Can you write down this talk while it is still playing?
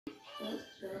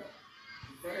fucked up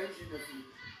version of you.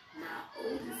 My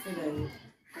oldest son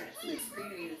had to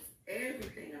experience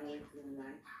everything I went through in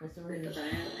life. Because I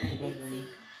am at 18,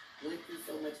 went through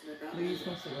so much in adulthood. He's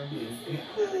still out here.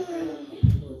 Getting a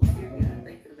little teary-eyed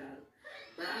thinking about it.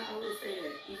 But I always say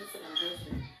that, even to my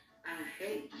husband, I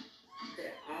hate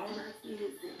that all my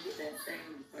kids didn't get that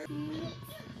same birth.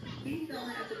 He don't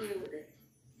have to deal with that.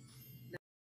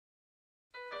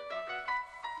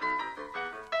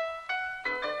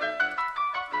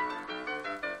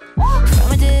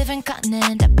 From a different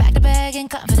continent, I packed a bag in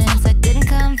confidence. I didn't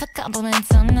come for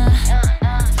compliments, oh no.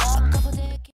 A couple days.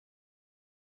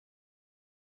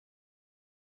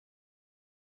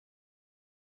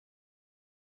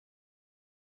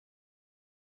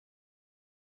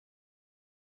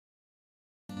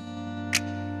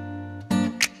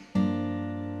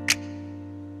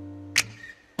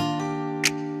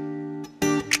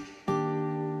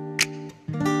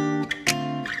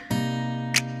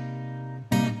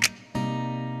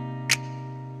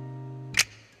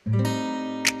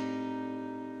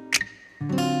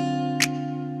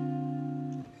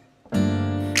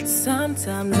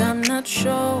 Sometimes I'm not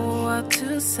sure what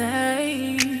to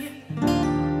say.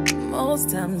 Most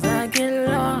times I get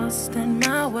lost in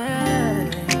my way.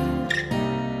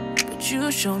 But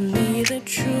you showed me the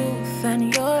truth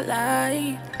and your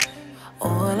light.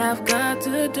 All I've got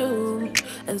to do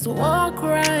is walk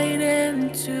right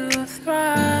into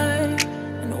thrive.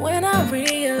 And when I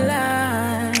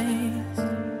realized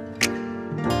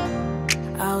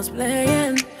I was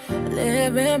playing,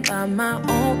 living by my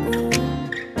own rules,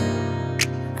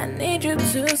 I need you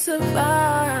to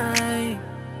survive.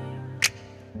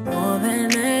 More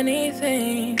than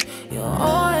anything, you're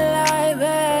all I've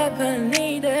ever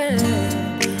needed.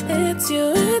 It's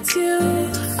you,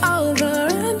 over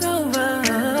and over.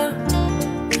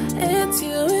 It's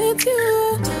you,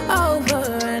 over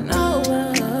and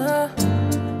over.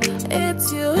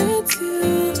 It's you,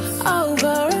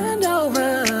 over and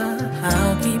over.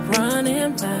 I'll keep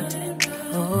running back,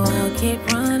 oh, I'll keep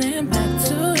running back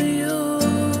to you.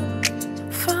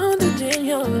 Found it in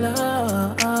your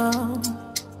love.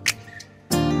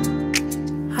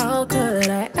 How could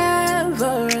I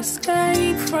ever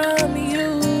escape from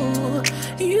you?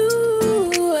 You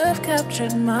have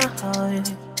captured my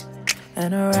heart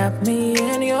and wrapped me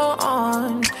in your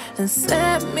arms and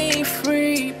set me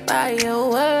free by your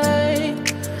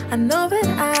word. I know that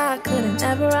I couldn't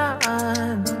ever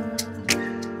run,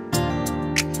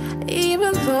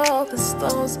 even though the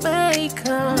storms may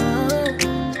come,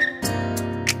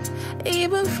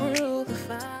 even through the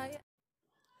fire.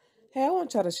 Hey, I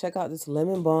want y'all to check out this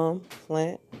lemon balm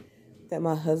plant that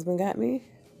my husband got me.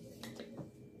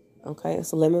 Okay,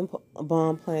 it's a lemon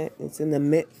balm plant. It's in the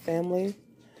mint family.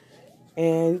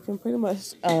 And you can pretty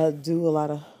much do a lot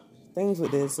of things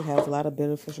with this. It has a lot of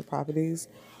beneficial properties.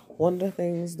 One of the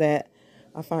things that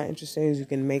I find interesting is you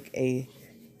can make a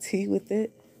tea with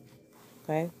it.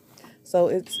 Okay, so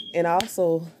and I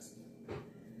also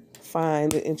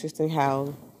find it interesting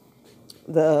how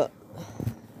the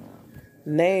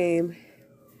name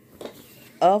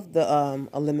of the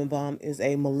a lemon balm is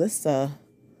a Melissa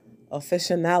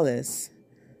officinalis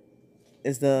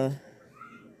is the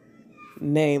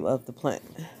name of the plant.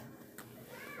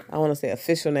 I want to say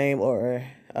official name or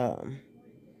I'm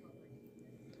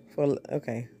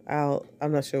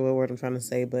not sure what word I'm trying to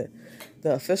say, but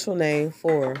the official name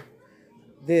for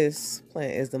this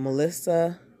plant is the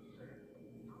Melissa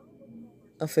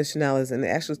officinalis, and it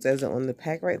actually says it on the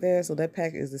pack right there. So that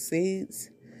pack is the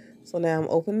seeds. So now I'm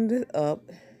opening it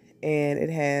up, and it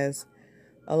has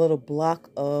a little block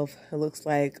of, it looks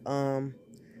like the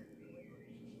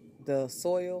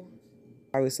soil,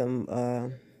 probably some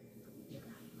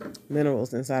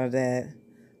minerals inside of that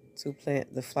to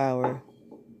plant the flower.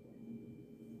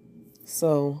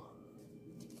 So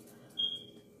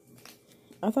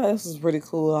I thought this was pretty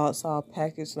cool. It's all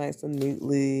packaged nice and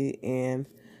neatly, and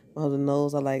my husband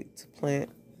knows I like to plant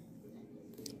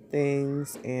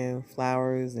things and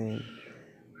flowers and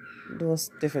doing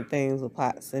different things with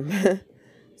pots and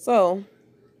so,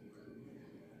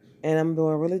 and I'm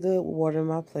doing really good with watering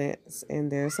my plants,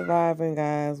 and they're surviving,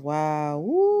 guys. Wow,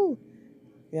 woo!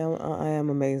 Yeah, I am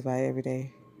amazed by it every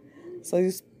day. So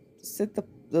you sit the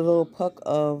little puck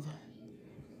of,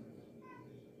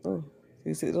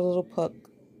 you sit the little puck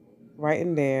right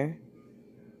in there,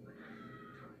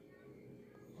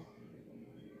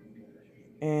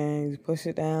 and you push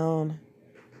it down.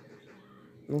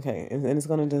 Okay, and then it's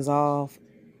going to dissolve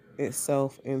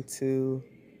itself into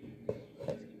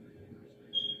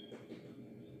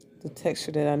the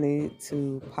texture that I need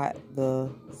to pot the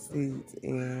seeds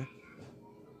in.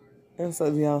 And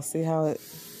so y'all see how it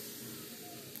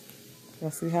Y'all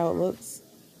see how it looks?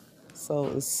 So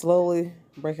it's slowly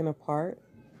breaking apart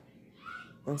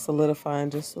and solidifying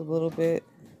just a little bit.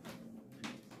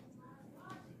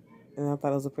 And I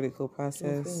thought it was a pretty cool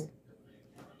process.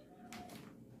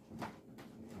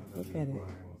 Look at it.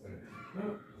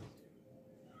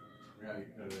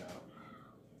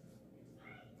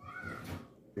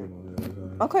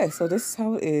 Okay, so this is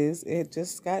how it is. It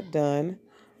just got done.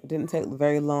 It didn't take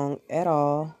very long at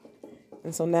all.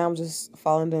 And so now I'm just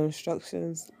following the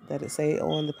instructions that it say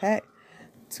on the pack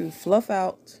to fluff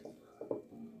out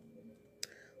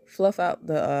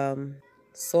the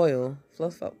soil,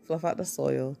 fluff out the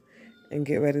soil, and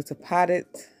get ready to pot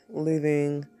it,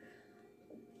 leaving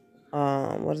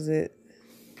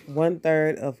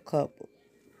 1/3 of cup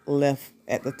left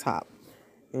at the top,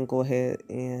 and go ahead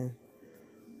and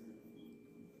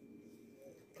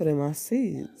put in my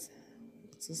seeds.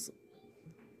 Just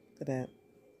look at that.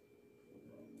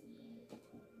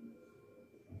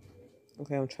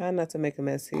 Okay, I'm trying not to make a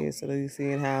mess here, so that you're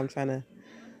seeing how I'm trying to,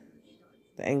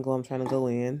 the angle I'm trying to go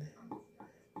in.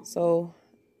 So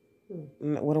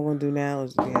what I'm going to do now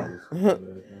is, I'm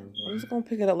just going to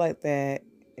pick it up like that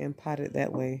and pot it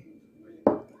that way.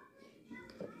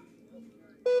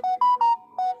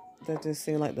 That just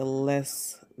seemed like the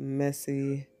less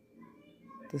messy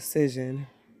decision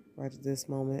right at this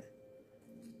moment.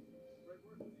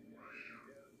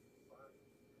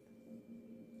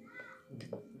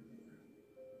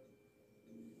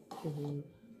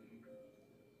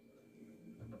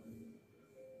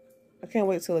 I can't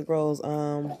wait till it grows.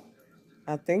 I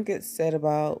think it said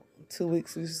about 2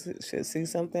 weeks you should see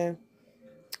something.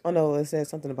 Oh no, it said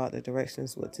something about the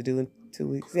directions, what to do in 2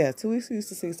 weeks. Yeah, 2 weeks you used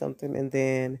to see something, and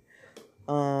then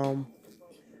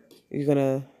you're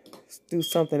gonna do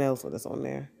something else with this on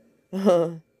there.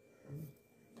 You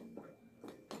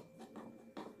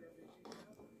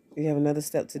have another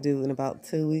step to do in about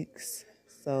 2 weeks.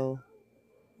 So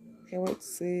can't wait to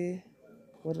see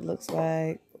what it looks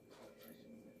like.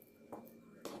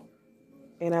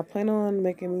 And I plan on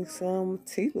making me some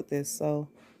tea with this, so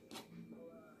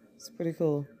it's pretty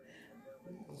cool.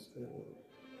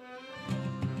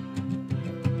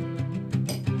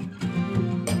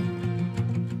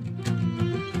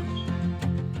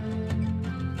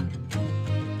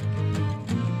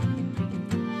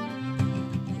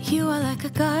 You are like a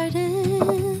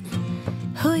garden.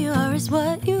 Who you are is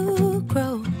what you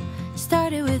grow.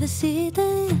 Started with a seed,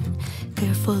 then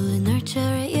carefully nurture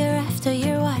it year after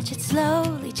year. Watch it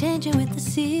slowly changing with the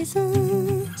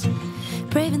seasons.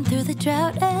 Braving through the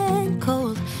drought and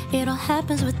cold. It all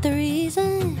happens with the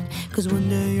reason. Cause one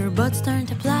day your buds turn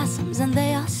to blossoms and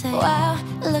they all say, wow,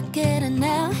 look at her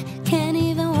now. Can't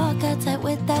even walk outside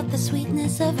without the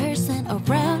sweetness of her scent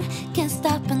around. Can't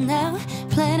stop her now.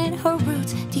 Planted her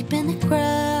roots deep in the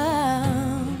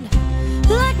ground.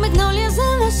 Like magnolias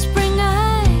in the spring,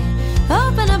 I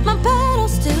open up my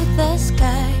petals to the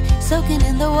sky. Soaking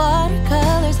in the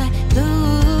watercolors I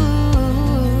bloom.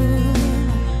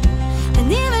 And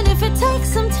even if it takes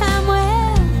some time,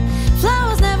 well,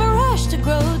 flowers never rush to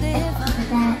grow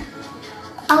divine.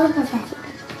 All of that.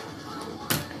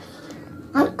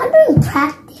 I'm doing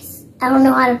practice. I don't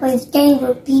know how to play this game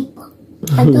with people.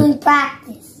 I'm doing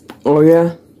practice. Oh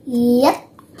yeah? Yep,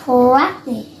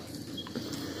 practice.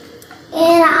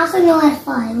 And I also know how to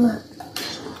fly. Look.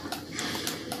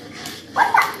 What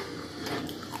the?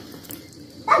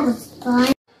 That was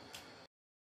fun.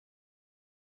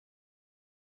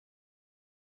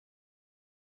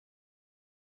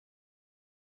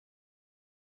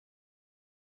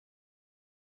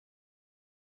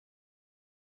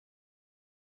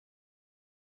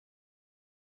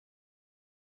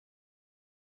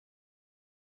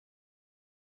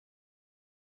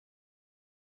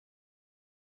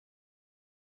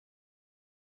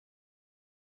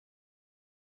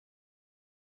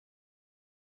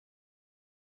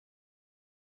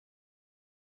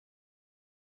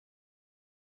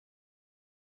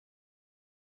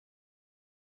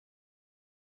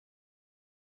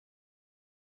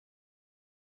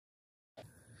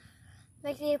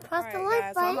 Make sure you press the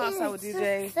like button. So I'm outside with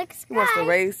DJ. Subscribe. He wants to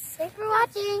race. Thanks for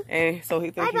watching. And so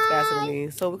he thinks he's faster than me.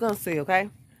 So we're going to see,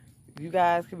 okay? You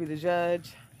guys can be the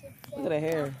judge. Look at the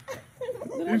hair.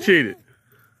 You cheated.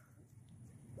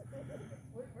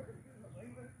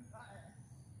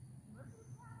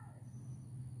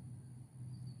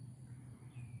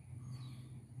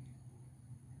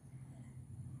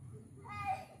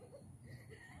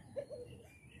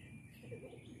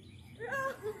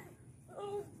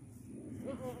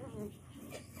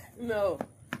 No.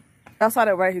 I saw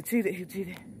that right. He cheated. He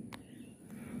cheated.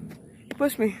 He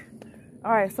pushed me.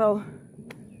 All right, so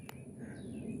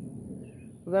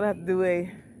we're gonna have to do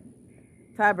a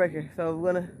tiebreaker. So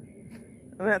we're gonna,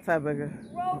 I'm not tiebreaker.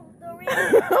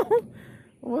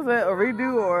 What's that? A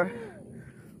redo or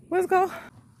what's it called?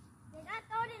 They got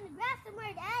thrown in the grass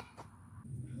somewhere, Dad.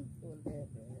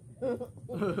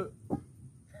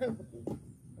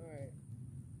 Alright.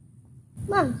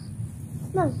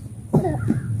 Mom, what up?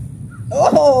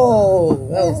 Oh,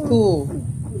 that was cool.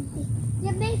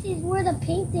 Your base is where the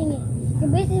pink thing is. Your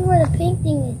base is where the pink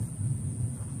thing is.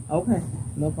 Okay,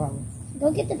 no problem.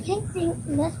 Go get the pink thing,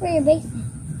 and that's where your base is.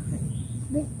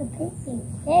 Base the pink thing,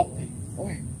 okay?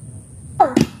 Alright.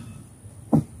 Oh.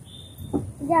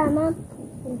 Good job, Mom.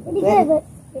 Pretty good, but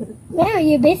remember,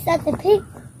 your base is at the pink.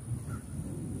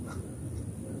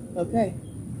 Okay.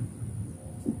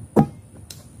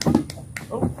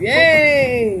 Oh,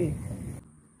 yay!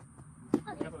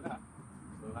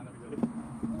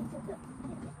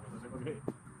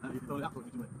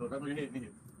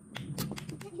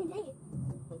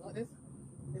 Like this?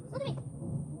 Look at me.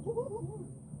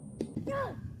 Go.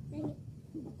 Dang it.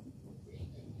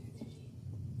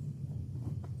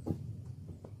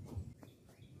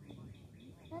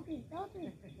 Stop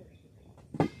it.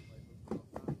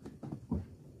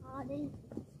 Aw, dang.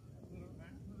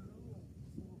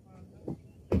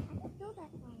 I can throw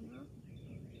that one, huh?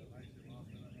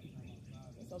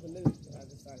 It's something new that I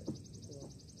just started. Cool.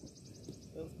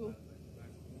 That was cool.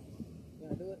 Can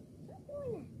I do it? I'm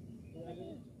doing it. Can I do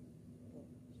it?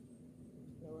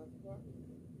 Can I run the car?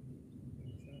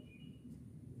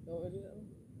 Don't want to do that one?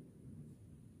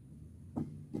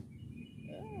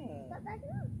 Yeah. Stop backing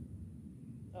up.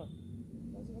 Oh, I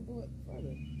was going to do it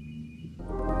further.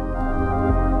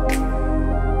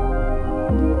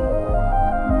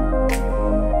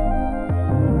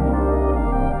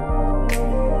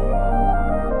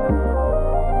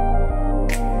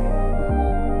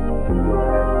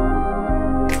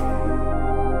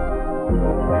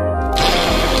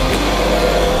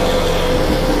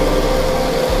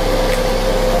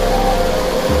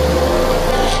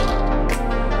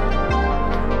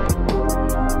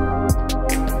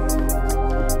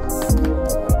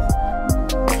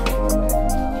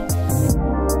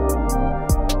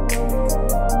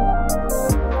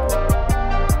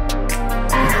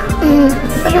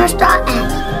 Where's your straw at?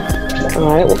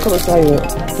 Alright, what color straw you want?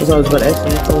 There's always about extra.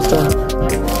 What color straw?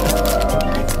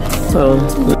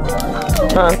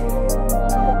 Huh?